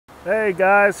Hey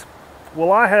guys,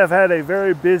 well I have had a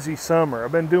very busy summer.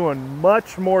 I've been doing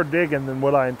much more digging than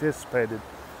what I anticipated.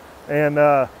 And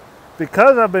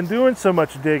because I've been doing so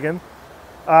much digging,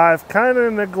 I've kind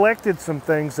of neglected some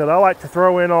things that I like to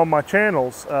throw in on my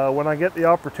channels when I get the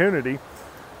opportunity.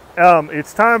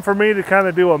 It's time for me to kind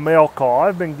of do a mail call.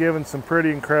 I've been given some pretty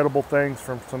incredible things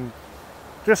from some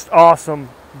just awesome,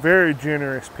 very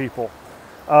generous people.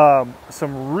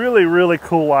 Some really, really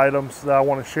cool items that I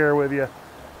want to share with you.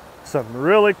 Some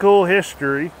really cool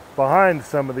history behind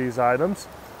some of these items,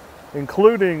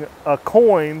 including a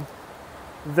coin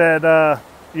that,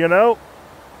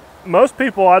 most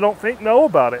people I don't think know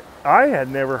about it. I had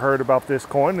never heard about this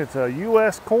coin. It's a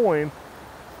U.S. coin,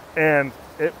 and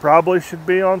it probably should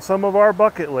be on some of our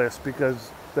bucket lists because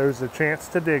there's a chance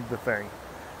to dig the thing.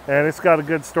 And it's got a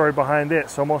good story behind it,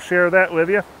 so I'm going to share that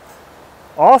with you.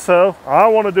 Also, I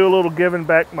want to do a little giving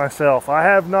back myself. I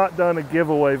have not done a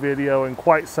giveaway video in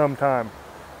quite some time,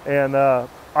 and I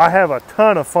have a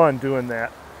ton of fun doing that.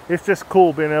 It's just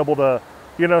cool being able to,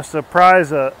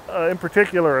 surprise in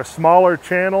particular a smaller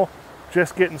channel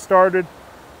just getting started.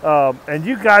 And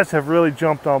you guys have really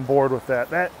jumped on board with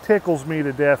that. That tickles me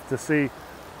to death to see,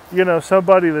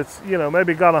 somebody that's,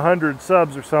 maybe got 100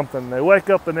 subs or something. They wake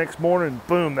up the next morning,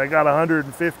 boom, they got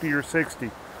 150 or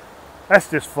 60. That's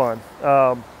just fun.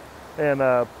 So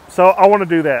I want to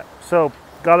do that. So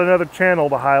got another channel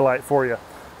to highlight for you.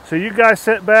 So you guys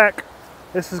sit back.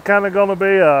 This is kind of going to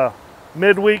be a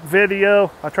midweek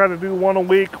video. I try to do one a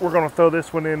week. We're going to throw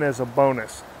this one in as a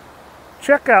bonus.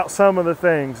 Check out some of the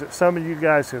things that some of you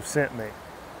guys have sent me.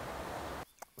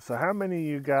 So how many of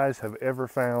you guys have ever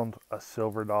found a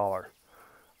silver dollar?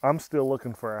 I'm still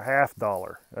looking for a half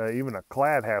dollar, even a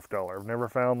clad half dollar. I've never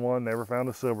found one, never found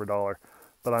a silver dollar.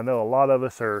 But I know a lot of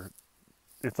us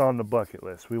it's on the bucket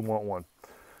list. We want one.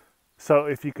 So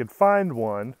if you could find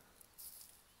one,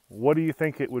 what do you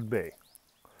think it would be?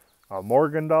 A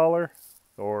Morgan dollar,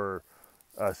 or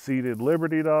a seated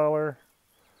Liberty dollar,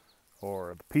 or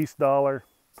a Peace dollar?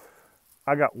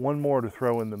 I got one more to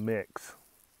throw in the mix.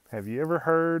 Have you ever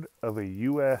heard of a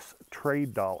U.S.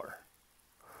 trade dollar?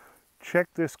 Check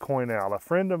this coin out. A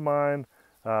friend of mine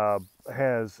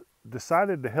has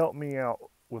decided to help me out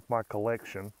with my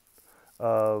collection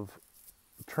of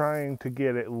trying to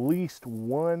get at least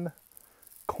one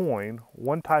coin,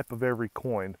 one type of every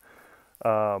coin,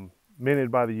 minted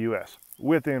by the U.S.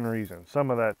 within reason. Some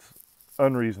of that's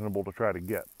unreasonable to try to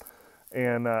get.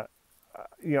 And,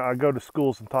 I go to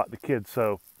schools and taught the kids,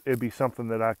 so it'd be something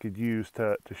that I could use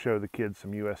to show the kids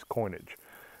some U.S. coinage.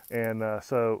 And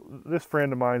so this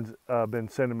friend of mine's been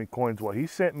sending me coins. Well, he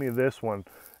sent me this one,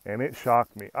 and it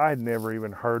shocked me. I had never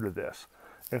even heard of this.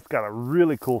 It's got a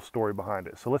really cool story behind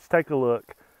it. So let's take a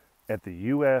look at the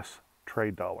U.S.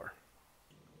 trade dollar.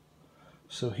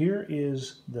 So here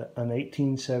is an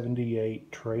 1878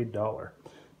 trade dollar.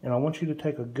 And I want you to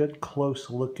take a good close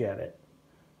look at it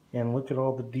and look at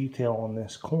all the detail on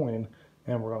this coin.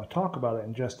 And we're going to talk about it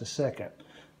in just a second.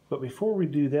 But before we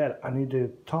do that, I need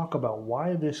to talk about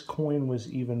why this coin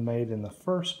was even made in the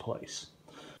first place.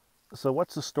 So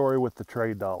what's the story with the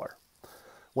trade dollar?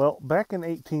 Well, back in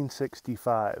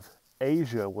 1865,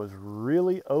 Asia was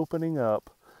really opening up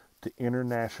to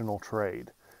international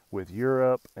trade with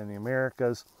Europe and the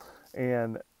Americas.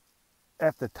 And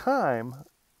at the time,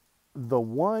 the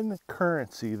one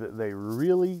currency that they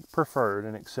really preferred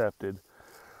and accepted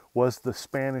was the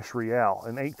Spanish real.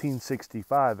 In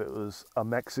 1865, it was a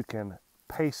Mexican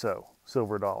peso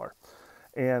silver dollar.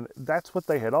 And that's what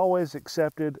they had always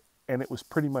accepted, and it was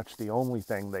pretty much the only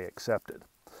thing they accepted.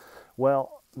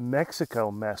 Well,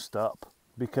 Mexico messed up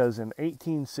because in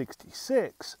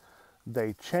 1866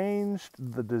 they changed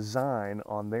the design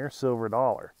on their silver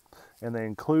dollar, and they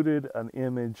included an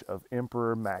image of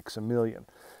Emperor Maximilian.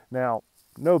 Now,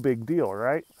 no big deal,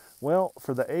 right? Well,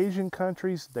 for the Asian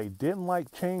countries, they didn't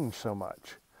like change so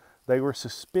much. They were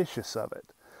suspicious of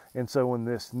it. And so when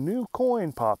this new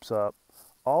coin pops up,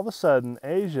 all of a sudden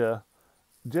Asia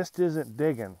just isn't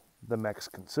digging the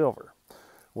Mexican silver.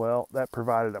 Well, that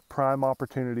provided a prime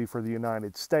opportunity for the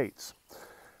United States.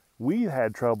 We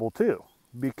had trouble too,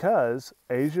 because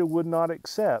Asia would not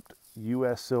accept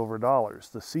U.S. silver dollars,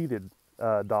 the seated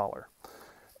dollar.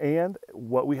 And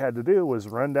what we had to do was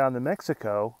run down to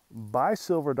Mexico, buy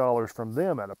silver dollars from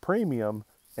them at a premium,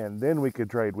 and then we could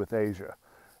trade with Asia.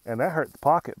 And that hurt the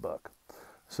pocketbook.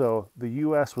 So the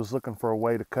U.S. was looking for a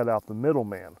way to cut out the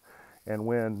middleman. And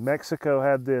when Mexico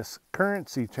had this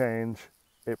currency change,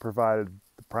 it provided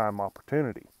the prime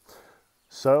opportunity.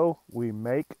 So we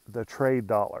make the trade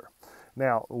dollar.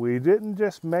 Now, we didn't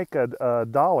just make a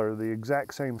dollar the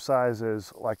exact same size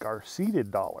as like our seated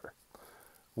dollar.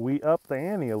 we upped the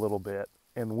ante a little bit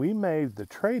and we made the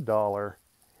trade dollar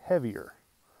heavier.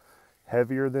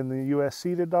 Heavier than the US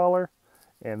seated dollar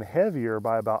and heavier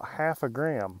by about half a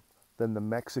gram than the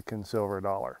Mexican silver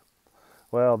dollar.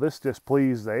 Well, this just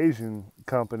pleased the Asian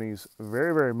companies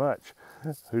very, very much.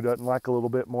 Who doesn't like a little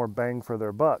bit more bang for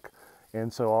their buck?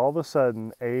 And so all of a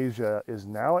sudden, Asia is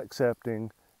now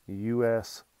accepting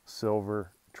US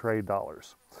silver trade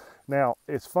dollars. Now,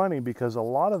 it's funny because a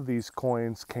lot of these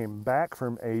coins came back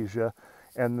from Asia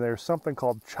and there's something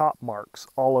called chop marks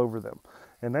all over them.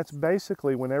 And that's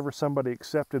basically whenever somebody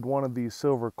accepted one of these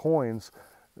silver coins,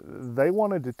 they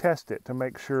wanted to test it to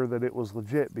make sure that it was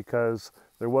legit because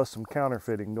there was some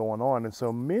counterfeiting going on. And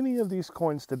so many of these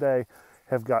coins today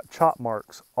have got chop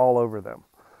marks all over them.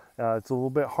 It's a little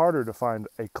bit harder to find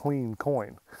a clean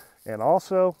coin. And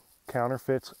also,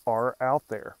 counterfeits are out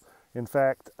there. In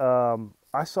fact,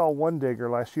 I saw one digger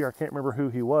last year, I can't remember who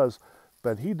he was,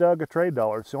 but he dug a trade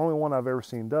dollar. It's the only one I've ever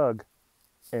seen dug,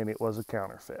 and it was a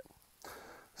counterfeit.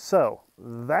 So,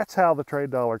 that's how the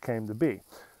trade dollar came to be.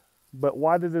 But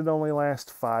why did it only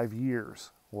last 5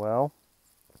 years? Well,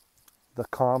 the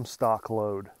Comstock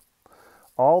load.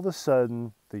 All of a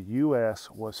sudden, the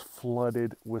U.S. was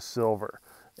flooded with silver.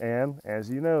 And as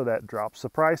you know, that drops the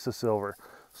price of silver.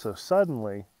 So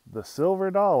suddenly, the silver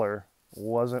dollar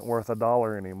wasn't worth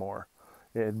 $1 anymore.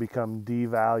 It had become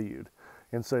devalued.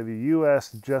 And so the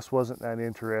U.S. just wasn't that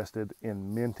interested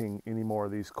in minting any more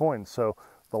of these coins. So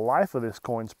the life of this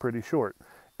coin's pretty short.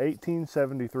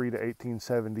 1873 to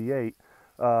 1878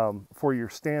 for your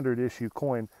standard issue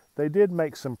coin. They did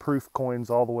make some proof coins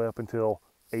all the way up until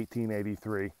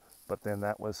 1883, but then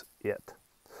that was it.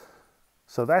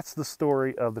 So that's the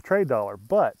story of the trade dollar.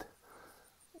 But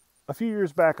a few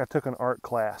years back I took an art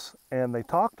class and they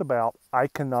talked about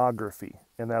iconography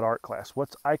in that art class.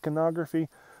 What's iconography?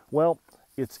 Well,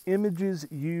 it's images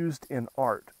used in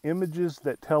art, images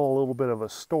that tell a little bit of a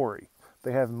story.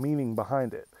 They have meaning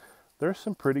behind it. There's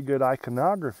some pretty good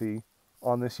iconography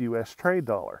on this US trade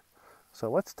dollar.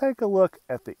 So let's take a look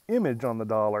at the image on the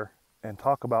dollar and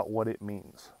talk about what it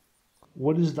means.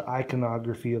 What is the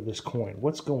iconography of this coin?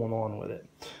 What's going on with it?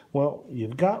 Well,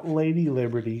 you've got Lady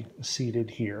Liberty seated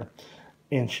here.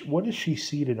 And what is she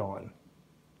seated on?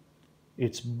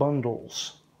 It's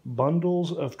bundles.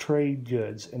 Bundles of trade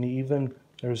goods. And even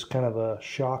there's kind of a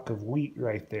shock of wheat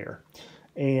right there.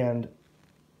 And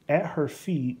at her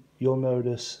feet, you'll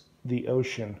notice the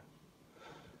ocean.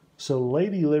 So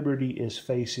Lady Liberty is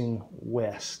facing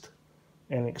west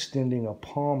and extending a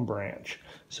palm branch.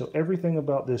 So everything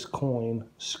about this coin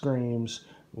screams,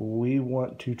 we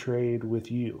want to trade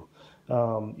with you.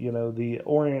 You know, the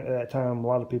Orient at that time, a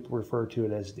lot of people refer to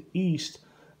it as the East,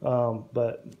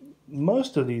 but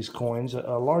most of these coins,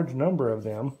 a large number of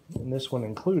them, and this one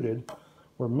included,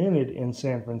 were minted in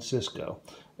San Francisco.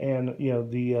 And, you know,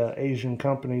 the Asian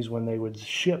companies, when they would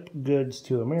ship goods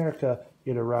to America,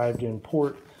 it arrived in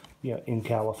port, you know, in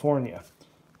California.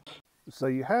 So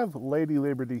you have Lady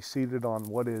Liberty seated on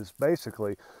what is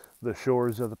basically the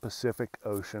shores of the Pacific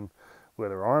Ocean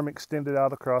with her arm extended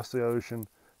out across the ocean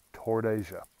toward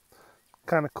Asia.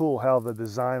 Kind of cool how the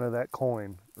design of that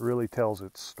coin really tells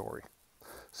its story.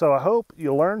 So I hope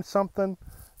you learned something.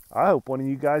 I hope one of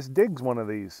you guys digs one of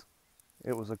these.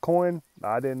 It was a coin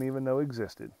I didn't even know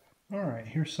existed. All right,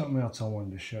 here's something else I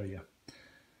wanted to show you.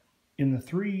 In the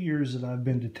 3 years that I've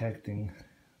been detecting,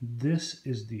 this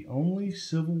is the only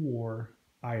Civil War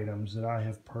items that I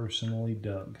have personally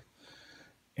dug.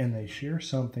 And they share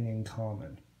something in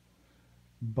common.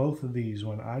 Both of these,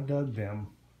 when I dug them,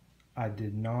 I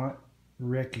did not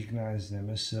recognize them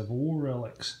as Civil War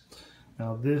relics.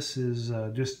 Now this is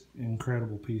just an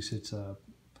incredible piece. It's a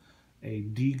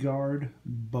D-guard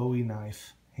Bowie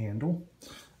knife handle.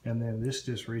 And then this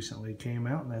just recently came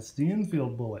out, and that's the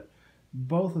Enfield bullet.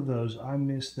 Both of those, I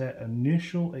missed that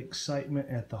initial excitement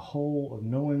at the hole of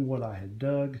knowing what I had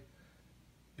dug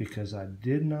because I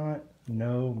did not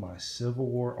know my Civil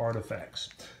War artifacts.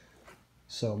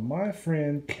 So my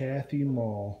friend Kathy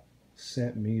Mall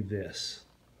sent me this.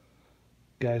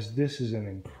 Guys, this is an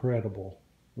incredible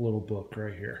little book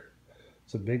right here.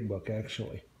 It's a big book,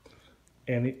 actually.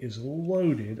 And it is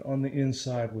loaded on the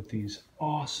inside with these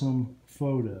awesome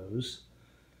photos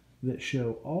that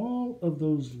show all of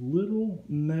those little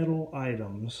metal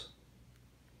items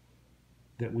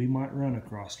that we might run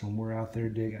across when we're out there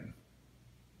digging.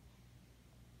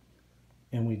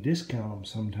 And we discount them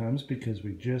sometimes because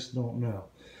we just don't know.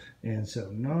 And so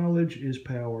knowledge is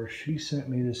power. She sent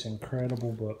me this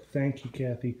incredible book. Thank you,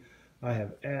 Kathy. I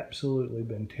have absolutely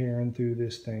been tearing through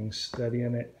this thing,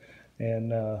 studying it,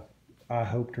 and I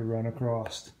hope to run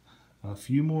across a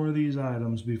few more of these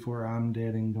items before I'm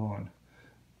dead and gone.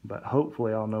 but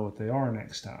hopefully I'll know what they are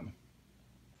next time.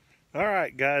 All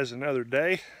right, guys, another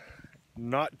day.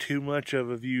 Not too much of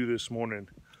a view this morning.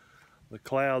 The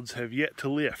clouds have yet to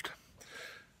lift.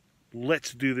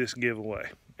 Let's do this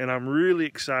giveaway. And I'm really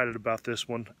excited about this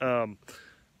one.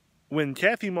 When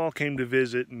Kathy Mall came to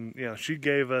visit, and she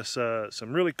gave us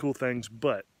some really cool things,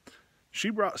 but she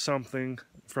brought something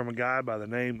from a guy by the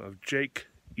name of Jake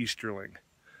Easterling.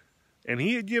 And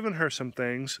he had given her some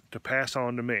things to pass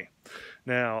on to me.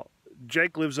 Now,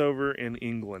 Jake lives over in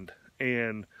England,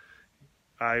 and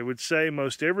I would say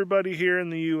most everybody here in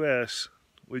the U.S.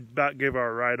 would about give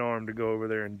our right arm to go over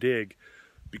there and dig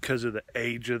because of the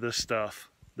age of the stuff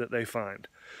that they find.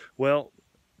 Well,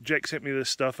 Jake sent me this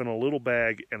stuff in a little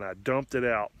bag, and I dumped it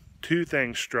out. Two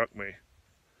things struck me.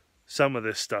 Some of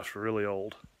this stuff's really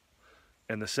old.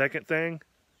 And the second thing,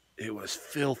 it was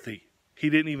filthy. He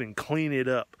didn't even clean it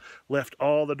up. Left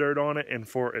all the dirt on it, and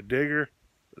for a digger,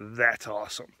 that's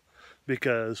awesome.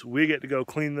 Because we get to go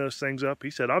clean those things up.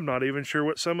 He said, I'm not even sure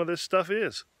what some of this stuff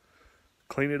is.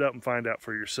 Clean it up and find out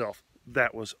for yourself.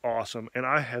 That was awesome. And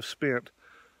I have spent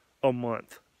a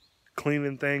month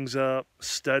cleaning things up,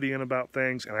 studying about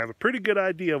things, and I have a pretty good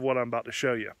idea of what I'm about to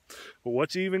show you. But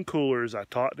what's even cooler is I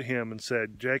talked to him and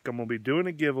said, Jake, I'm going to be doing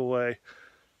a giveaway,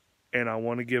 and I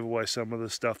want to give away some of the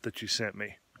stuff that you sent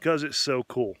me because it's so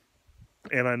cool.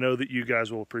 And I know that you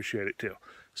guys will appreciate it too.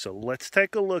 So let's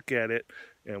take a look at it,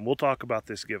 and we'll talk about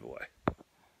this giveaway.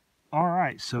 All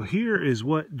right, so here is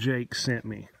what Jake sent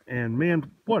me. And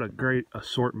man, what a great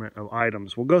assortment of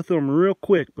items. We'll go through them real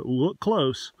quick, but look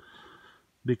close,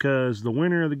 because the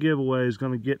winner of the giveaway is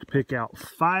going to get to pick out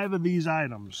 5 of these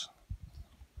items,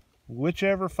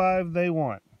 whichever 5 they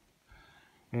want,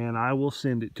 and I will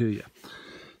send it to you.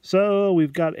 So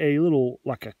we've got a little,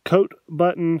 like a coat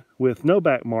button with no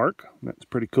back mark. That's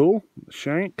pretty cool. The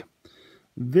shank.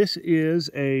 This is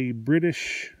a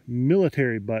British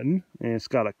military button, and it's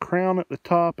got a crown at the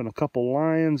top and a couple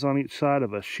lions on each side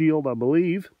of a shield, I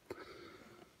believe.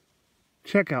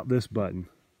 Check out this button.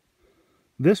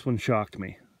 This one shocked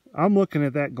me. I'm looking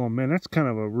at that going, man, that's kind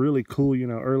of a really cool,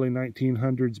 early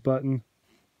 1900s button.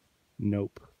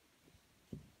 Nope.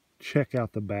 Check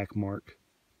out the back mark.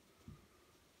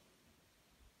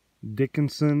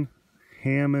 Dickinson,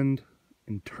 Hammond,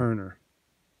 and Turner.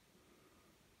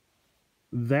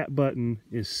 That button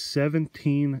is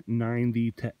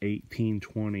 1790 to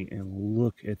 1820, and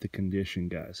look at the condition,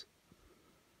 guys.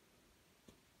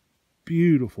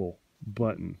 Beautiful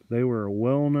button. They were a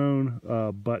well-known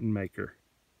button maker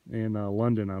in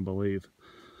London, I believe.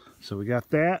 So we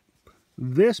got that.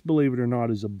 This, believe it or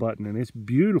not, is a button, and it's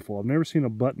beautiful. I've never seen a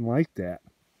button like that.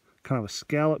 Kind of a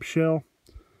scallop shell.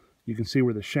 You can see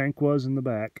where the shank was in the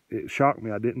back. It shocked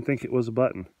me. I didn't think it was a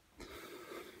button.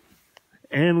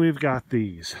 And we've got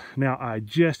these. Now, I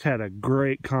just had a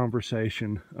great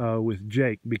conversation with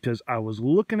Jake because I was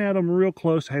looking at them real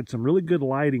close. I had some really good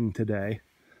lighting today,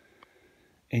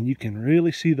 and you can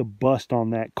really see the bust on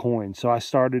that coin. So I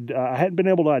started, I hadn't been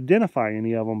able to identify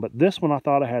any of them, but this one I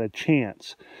thought I had a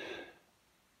chance.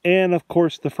 And of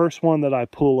course, the first one that I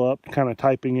pull up, kind of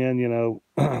typing in,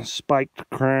 spiked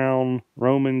crown,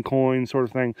 Roman coin sort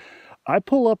of thing, I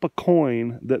pull up a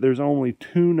coin that there's only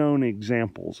 2 known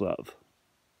examples of,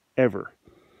 ever.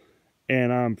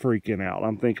 And I'm freaking out.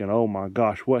 I'm thinking, oh my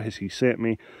gosh, what has he sent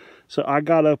me? So I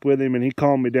got up with him, and he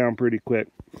calmed me down pretty quick.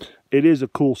 It is a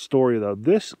cool story, though.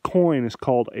 This coin is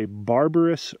called a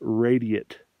Barbarous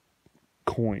Radiate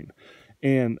coin.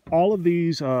 And all of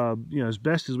these, as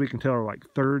best as we can tell, are like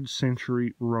 3rd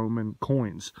century Roman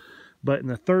coins. But in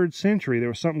the 3rd century, there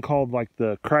was something called like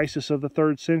the crisis of the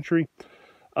 3rd century.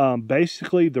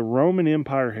 Basically, the Roman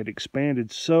Empire had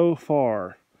expanded so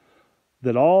far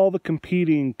that all the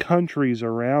competing countries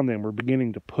around them were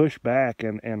beginning to push back,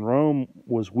 and Rome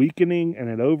was weakening and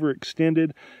had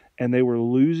overextended, and they were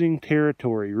losing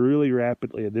territory really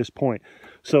rapidly at this point.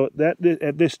 So that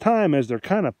at this time, as they're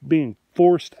kind of being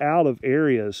forced out of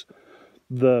areas,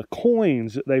 the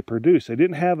coins that they produced, they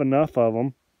didn't have enough of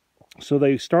them, so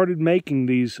they started making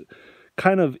these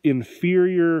kind of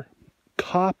inferior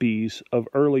copies of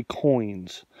early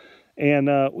coins. And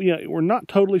we're not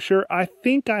totally sure. I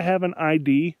think I have an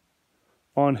ID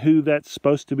on who that's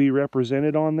supposed to be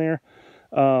represented on there,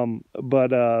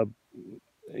 but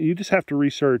you just have to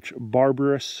research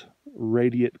Barbarous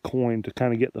Radiate coin to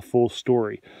kind of get the full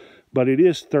story. But it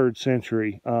is 3rd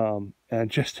century, and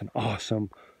just an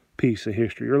awesome piece of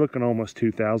history. You're looking almost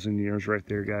 2,000 years right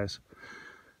there, guys.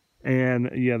 And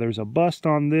yeah, there's a bust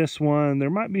on this one. There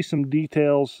might be some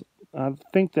details. I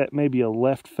think that may be a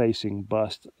left-facing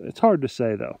bust. It's hard to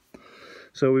say, though.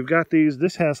 So we've got these.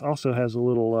 This also has a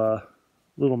little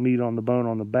meat on the bone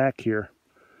on the back here.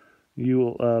 you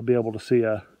will be able to see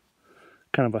a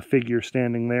kind of a figure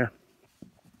standing there.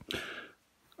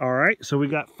 All right, so we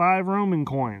got 5 Roman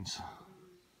coins,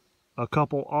 a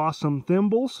couple awesome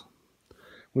thimbles.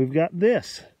 We've got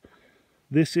this.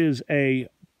 This is a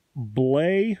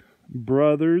Blay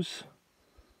Brothers,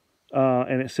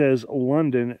 and it says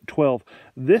London 12.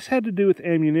 This had to do with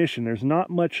ammunition. There's not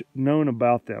much known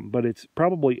about them, but it's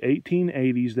probably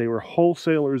 1880s. They were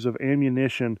wholesalers of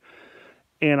ammunition,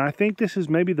 and I think this is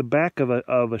maybe the back of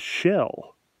a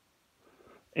shell.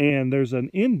 And there's an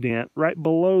indent right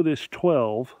below this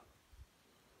 12,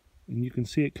 and you can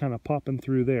see it kind of popping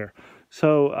through there.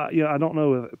 So, yeah, I don't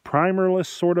know if primerless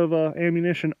sort of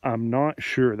ammunition. I'm not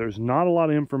sure. There's not a lot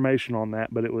of information on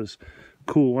that, but it was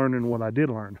cool learning what I did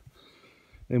learn.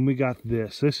 And we got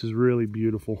this. This is really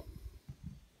beautiful.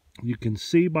 You can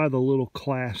see by the little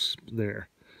clasp there,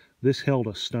 this held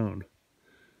a stone.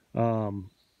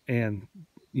 And,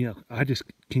 you know,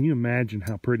 can you imagine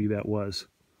how pretty that was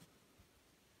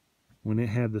when it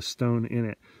had the stone in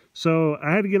it? So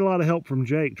I had to get a lot of help from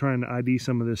Jake trying to ID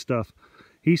some of this stuff.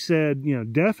 He said, you know,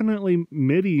 definitely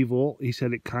medieval. He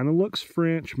said it kind of looks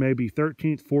French, maybe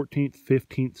 13th, 14th,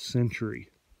 15th century.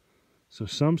 So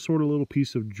some sort of little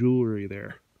piece of jewelry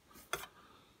there.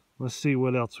 Let's see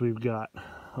what else we've got.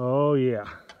 Oh yeah,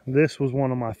 this was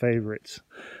one of my favorites.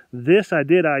 This I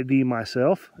did ID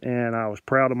myself, and I was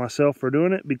proud of myself for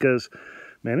doing it because,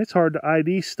 man, it's hard to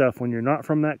ID stuff when you're not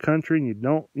from that country and you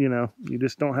don't, you know, you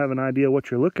just don't have an idea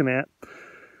what you're looking at.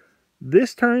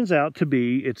 This turns out to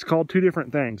be, it's called 2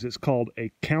 different things. It's called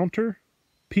a counter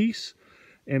piece,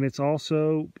 and it's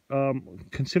also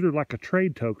considered like a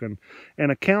trade token.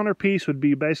 And a counter piece would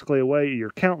be basically a way you're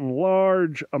counting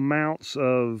large amounts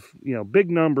of, you know,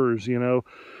 big numbers, you know,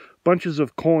 bunches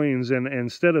of coins, and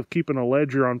instead of keeping a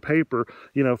ledger on paper,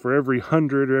 you know, for every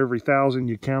 100 or every 1,000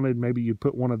 you counted, maybe you'd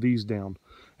put one of these down.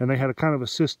 And they had a kind of a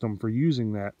system for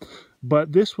using that.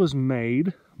 But this was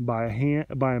made by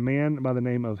a man by the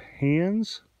name of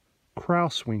Hans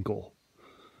Krauswinkel.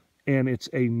 And it's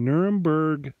a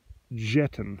Nuremberg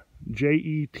Jetten,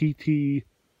 Jetten,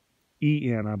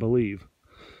 I believe.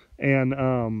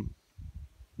 And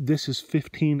this is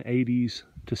 1580s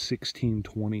to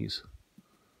 1620s.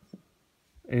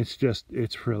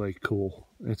 It's really cool.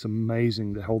 It's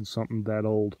amazing to hold something that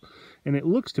old. And it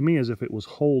looks to me as if it was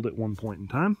holed at one point in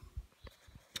time.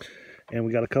 And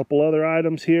we got a couple other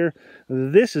items here.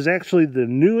 This is actually the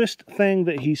newest thing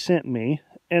that he sent me.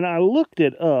 And I looked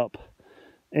it up.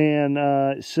 And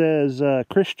it says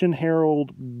Christian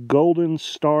Herald Golden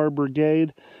Star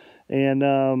Brigade. And,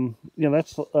 you know,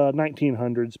 that's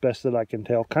 1900s, best that I can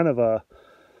tell. Kind of a...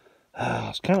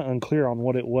 it's kind of unclear on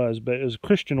what it was, but it was a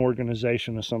Christian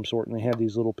organization of some sort, and they had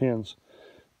these little pins.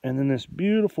 And then this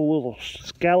beautiful little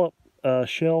scallop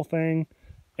shell thing,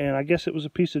 and I guess it was a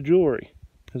piece of jewelry,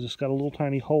 because it's got a little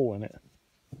tiny hole in it.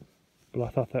 But I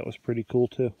thought that was pretty cool,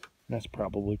 too. That's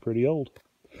probably pretty old.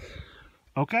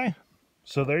 Okay,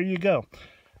 so there you go.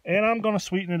 And I'm going to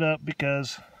sweeten it up,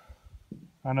 because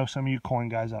I know some of you coin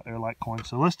guys out there like coins.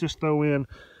 So let's just throw in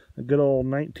a good old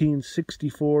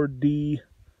 1964 D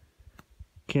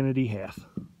Kennedy half.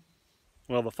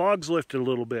 Well, the fog's lifted a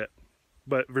little bit,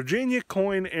 but Virginia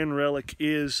Coin and Relic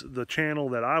is the channel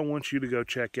that I want you to go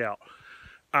check out.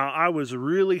 I was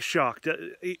really shocked.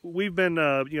 We've been,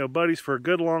 you know, buddies for a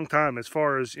good long time. As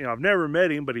far as, you know, I've never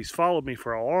met him, but he's followed me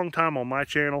for a long time on my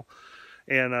channel,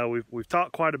 and we've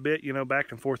talked quite a bit, you know,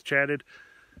 back and forth, chatted.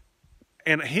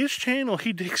 And his channel,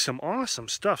 he digs some awesome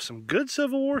stuff, some good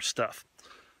Civil War stuff.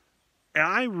 And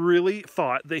I really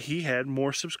thought that he had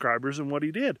more subscribers than what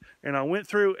he did. And I went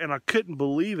through and I couldn't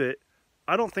believe it.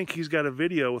 I don't think he's got a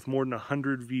video with more than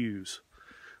 100 views.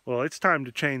 Well, it's time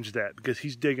to change that because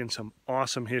he's digging some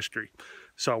awesome history.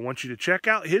 So I want you to check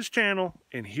out his channel,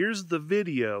 and here's the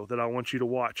video that I want you to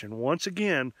watch. And once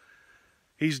again,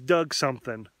 he's dug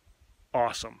something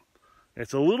awesome.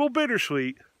 It's a little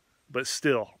bittersweet, but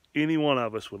still, any one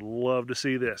of us would love to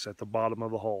see this at the bottom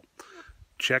of the hole.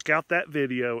 Check out that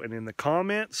video, and in the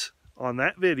comments on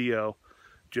that video,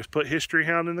 just put History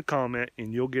Hound in the comment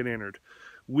and you'll get entered.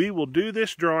 We will do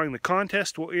this drawing. The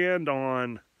contest will end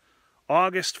on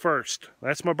August 1st.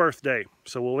 That's my birthday,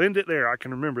 so we'll end it there. I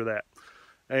can remember that.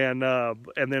 And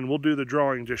then we'll do the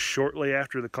drawing just shortly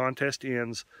after the contest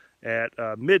ends at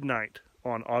midnight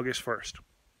on August 1st.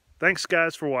 Thanks,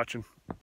 guys, for watching.